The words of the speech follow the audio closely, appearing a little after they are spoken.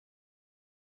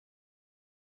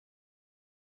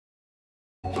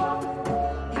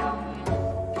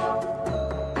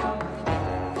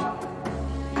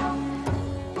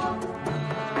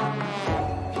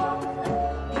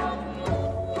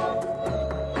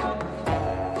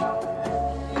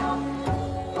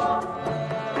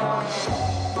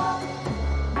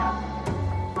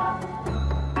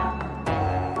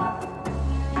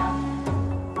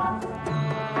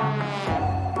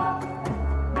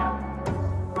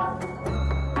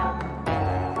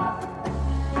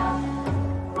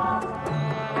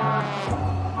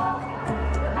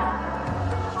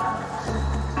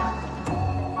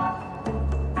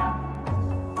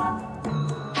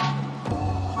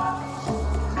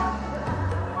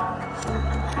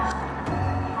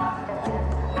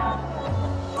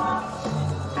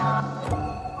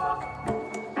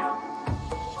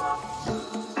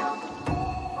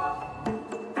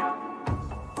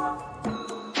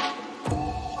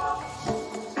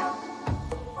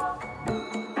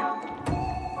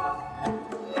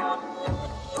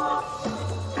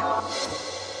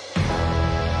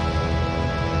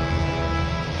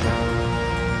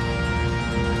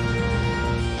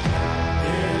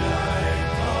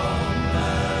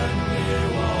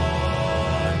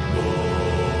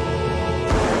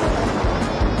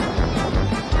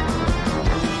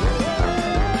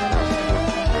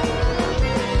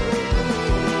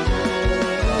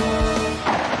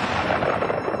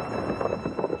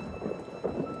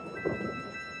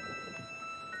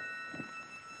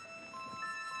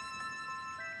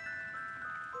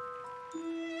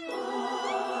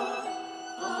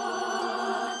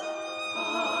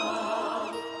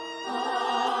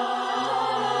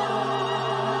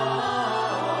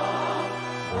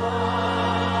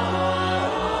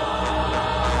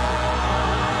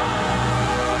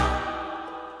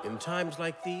Times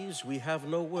like these, we have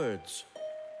no words.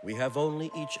 We have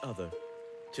only each other.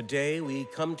 Today, we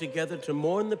come together to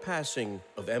mourn the passing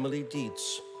of Emily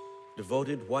Dietz,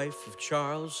 devoted wife of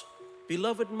Charles,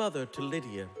 beloved mother to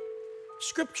Lydia.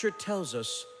 Scripture tells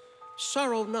us,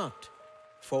 sorrow not,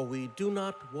 for we do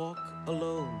not walk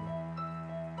alone.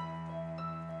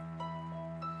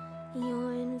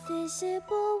 You're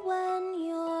invisible when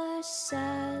you're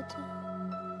sad.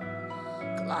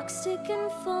 Clocks tick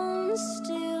and phones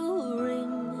still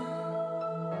ring.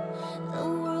 The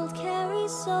world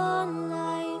carries on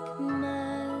like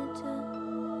mad,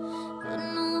 but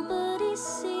nobody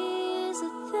sees a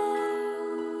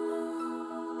thing,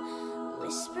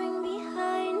 whispering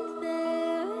behind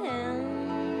their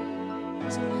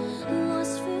hands,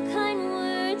 lost for kind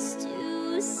words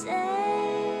to say.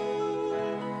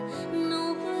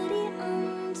 Nobody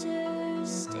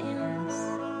understands.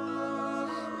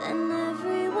 Then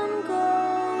everyone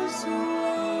goes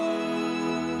away.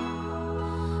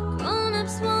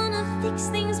 Grown-ups wanna fix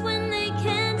things when they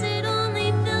can't. It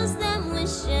only fills them with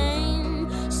shame.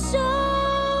 So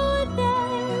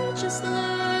they just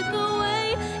lurk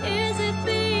away. Is it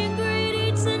being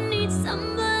greedy to need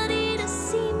somebody to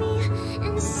see me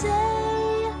and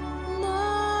say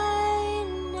my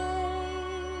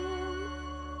name?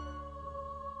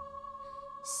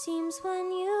 Seems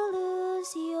when you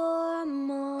lose your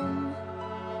mom,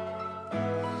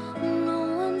 no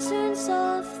one turns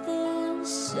off the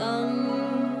sun.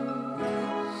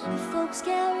 Folks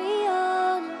carry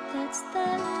on, that's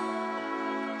that.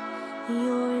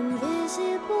 You're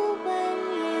invisible when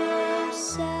you're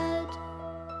sad.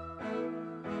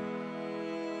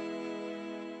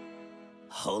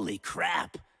 Holy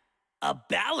crap! A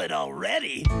ballad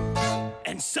already?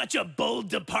 And such a bold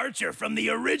departure from the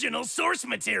original source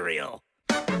material.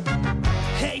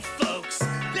 Hey folks,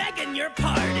 begging your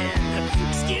pardon.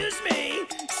 Excuse me,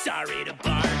 sorry to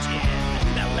barge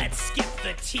in. Now let's skip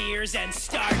the tears and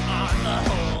start on the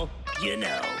whole, you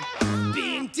know,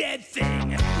 being dead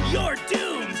thing. You're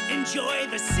doomed, enjoy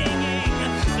the singing.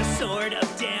 The sword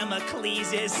of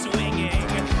Damocles is swinging.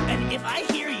 And if I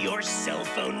hear your cell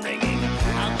phone ringing,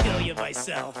 I'll kill you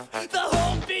myself. The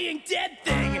whole being dead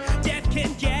thing. Death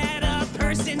can get a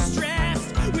person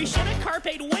stressed. We should have carped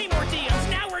way more deals.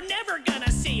 Now we're never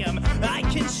gonna see them. I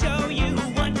can show you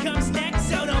what comes next,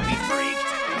 so don't be freaked.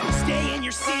 Stay in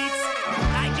your seats.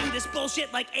 I do this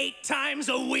bullshit like 8 times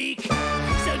a week.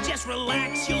 So just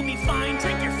relax, you'll be fine.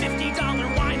 Drink your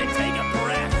 $50 wine and take a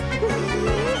breath.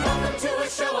 Welcome to a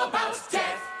show about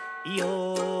death.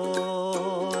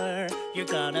 You're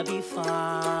gonna be fine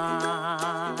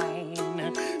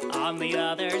on the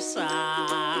other side.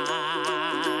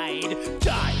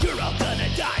 Die, you're all gonna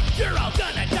die, you're all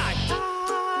gonna die.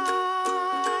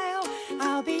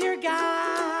 I'll be your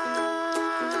guide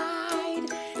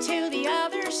to the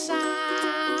other side.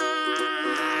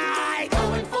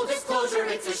 Oh, in full disclosure,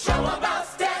 it's a show about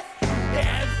death.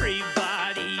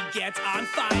 Everybody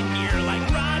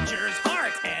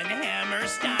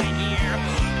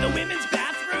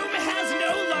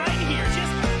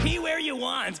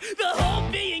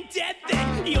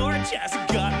just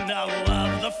gonna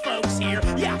love the folks here.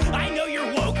 Yeah, I know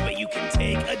you're woke, but you can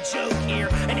take a joke here.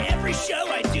 And every show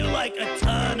I do like a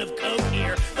ton of coke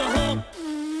here. The whole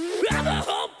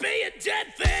being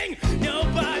dead thing,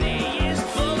 nobody is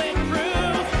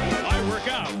bulletproof. I work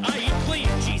out, I eat clean,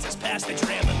 Jesus pass the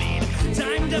Dramamine.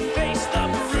 Time to face the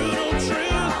brutal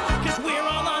truth, cause we're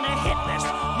all on a hit list.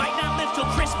 Might not live till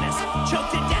Christmas,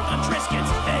 choked to death on Triscuits.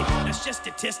 Hey, that's just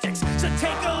statistics, so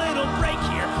take a little break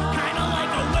here. Kinda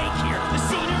like a wake here, the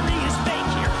scenery is fake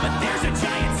here, but there's a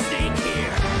giant snake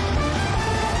here.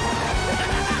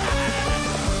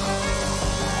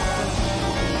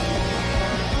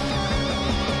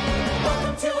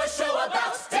 Welcome to a show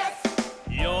about death.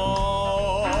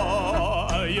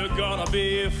 You're gonna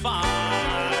be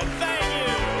fine. Thank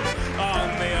you.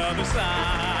 On the other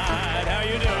side, how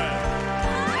you doing?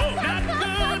 Oh, not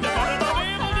good.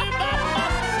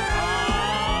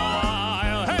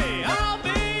 Hey, I'll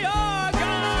be your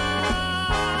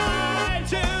guide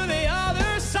to the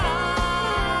other side.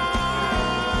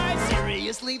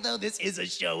 Seriously, though, this is a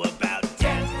show about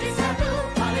death. It's taboo,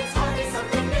 but it's hardly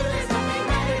something new. There's nothing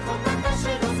medical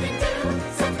professionals can do.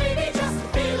 So maybe just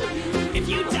feel you. If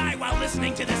you die while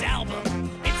listening to this album,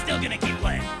 it's still gonna keep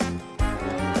playing.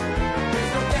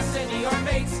 There's no destiny or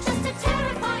fate. Just a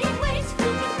terrifying weight.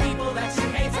 Filled with people that you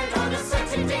hate, and on a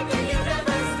certain day the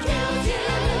universe kills you.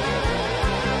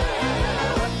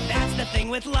 That's the thing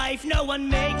with life, no one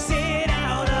makes it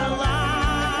out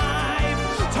alive.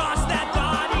 Toss that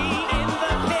body in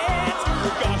the pit.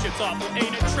 Oh gosh, it's awful,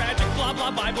 ain't it tragic? Blah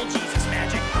blah Bible, Jesus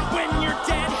magic. When you're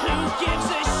dead, who gives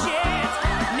a shit?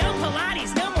 No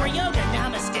Pilates, no more yoga,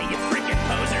 namaste, you freaking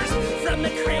posers. From the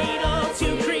cradle to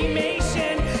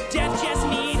cremation, death just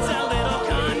needs a little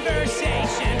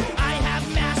conversation. I have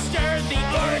mastered the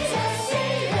art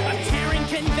of tearing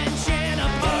convention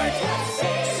apart.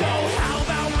 So how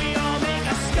about we all make a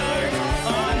start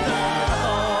on the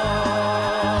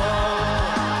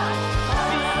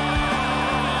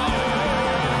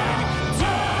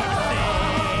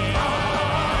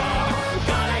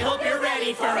God, I hope you're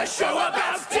ready for a show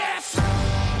about